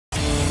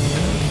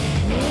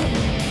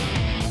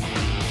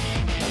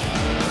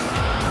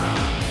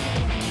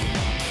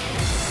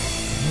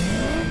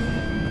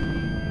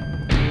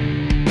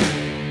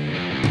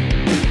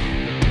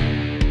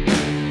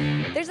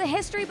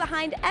history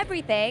behind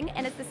everything,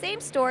 and it's the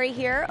same story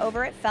here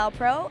over at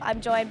Fel-Pro.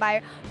 I'm joined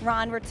by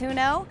Ron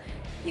Rotuno.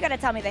 You got to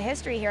tell me the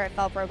history here at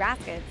Fel-Pro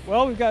Gaskets.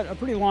 Well, we've got a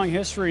pretty long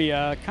history.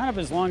 Kind of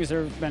as long as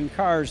there have been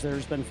cars,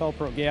 there's been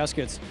Fel-Pro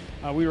Gaskets.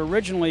 We were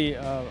originally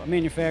a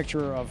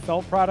manufacturer of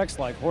felt products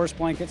like horse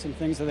blankets and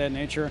things of that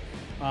nature.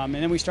 And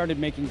then we started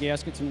making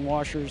gaskets and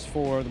washers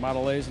for the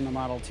Model A's and the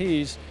Model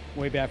T's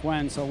way back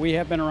when. So we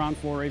have been around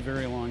for a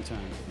very long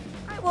time.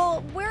 All right,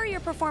 well, where are your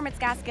performance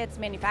gaskets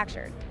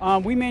manufactured?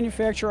 We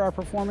manufacture our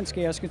performance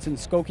gaskets in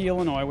Skokie,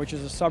 Illinois, which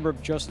is a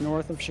suburb just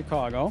north of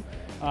Chicago.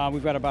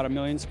 We've got about a 1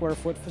 million square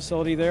foot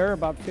facility there,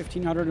 about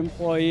 1,500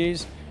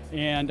 employees,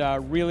 and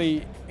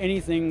really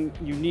anything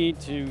you need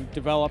to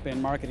develop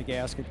and market a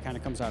gasket kind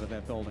of comes out of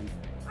that building.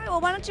 All right,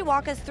 well, why don't you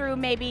walk us through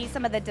maybe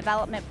some of the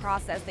development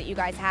process that you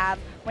guys have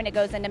when it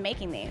goes into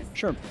making these?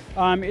 Sure.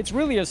 It's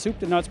really a soup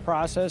to nuts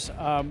process.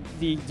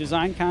 The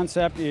design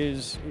concept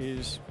is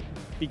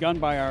begun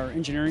by our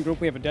engineering group.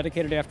 We have a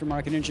dedicated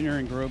aftermarket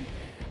engineering group.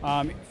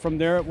 From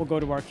there, it will go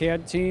to our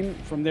CAD team.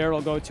 From there,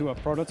 it'll go to a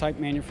prototype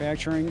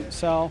manufacturing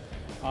cell.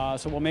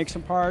 So we'll make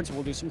some parts,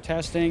 we'll do some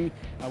testing.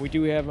 We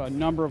do have a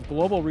number of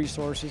global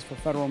resources for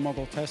federal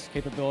Mogul test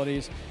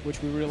capabilities, which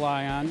we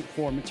rely on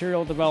for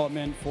material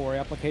development, for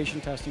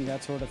application testing,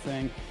 that sort of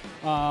thing.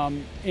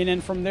 And then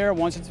from there,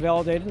 once it's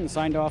validated and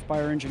signed off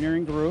by our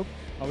engineering group,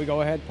 we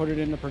go ahead, put it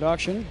into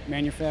production,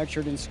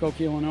 manufactured in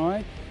Skokie,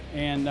 Illinois,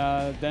 and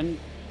then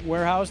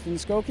warehoused in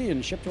Skokie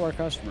and shipped to our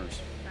customers.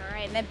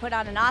 And then put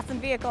on an awesome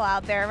vehicle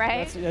out there,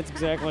 right? That's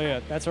exactly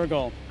it. That's our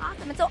goal.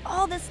 Awesome. And so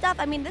all this stuff,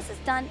 I mean, this is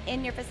done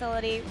in your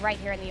facility right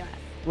here in the U.S.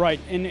 Right.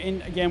 And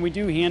again, we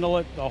do handle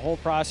it, the whole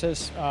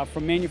process,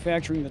 from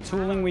manufacturing the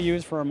tooling we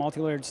use for our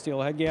multi-layered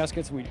steel head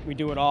gaskets. We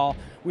do it all.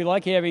 We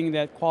like having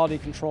that quality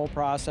control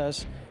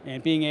process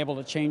and being able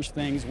to change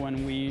things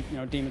when we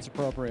deem it's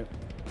appropriate.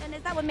 And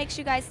is that what makes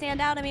you guys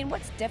stand out? I mean,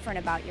 what's different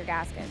about your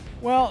gasket?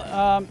 Well,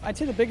 I'd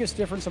say the biggest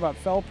difference about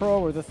Fel-Pro,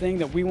 or the thing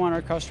that we want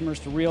our customers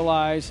to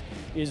realize,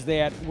 is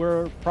that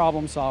we're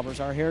problem solvers.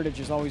 Our heritage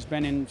has always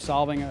been in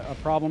solving a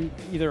problem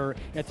either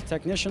at the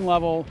technician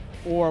level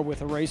or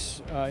with a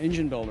race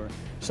engine builder.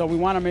 So we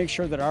want to make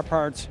sure that our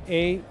parts,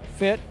 A,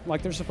 fit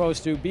like they're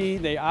supposed to, B,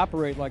 they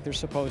operate like they're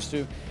supposed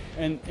to,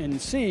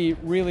 and C,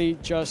 really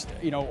just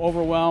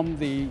overwhelm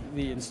the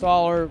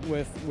installer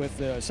with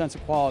a sense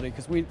of quality,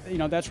 because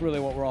that's really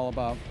what we're all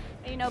about.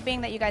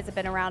 Being that you guys have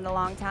been around a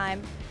long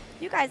time,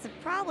 you guys have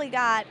probably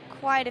got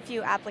quite a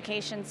few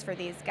applications for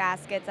these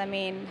gaskets. I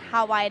mean,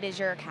 how wide is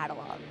your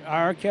catalog?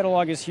 Our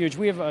catalog is huge.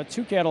 We have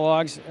 2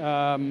 catalogs.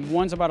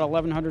 One's about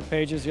 1,100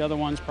 pages. The other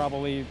one's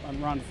probably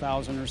around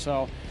 1,000 or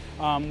so.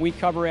 We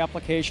cover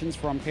applications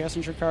from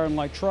passenger car and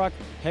light truck,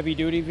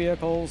 heavy-duty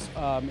vehicles,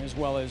 as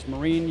well as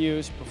marine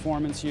use,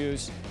 performance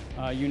use.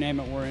 You name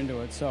it, we're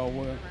into it. So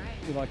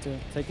we like to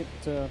take it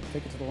to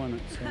the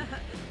limit. So.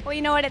 Well,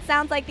 you know what? It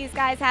sounds like these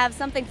guys have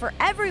something for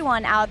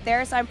everyone out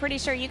there, so I'm pretty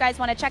sure you guys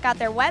want to check out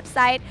their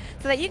website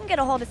so that you can get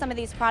a hold of some of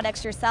these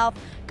products yourself.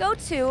 Go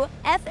to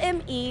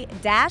fme-cat.com.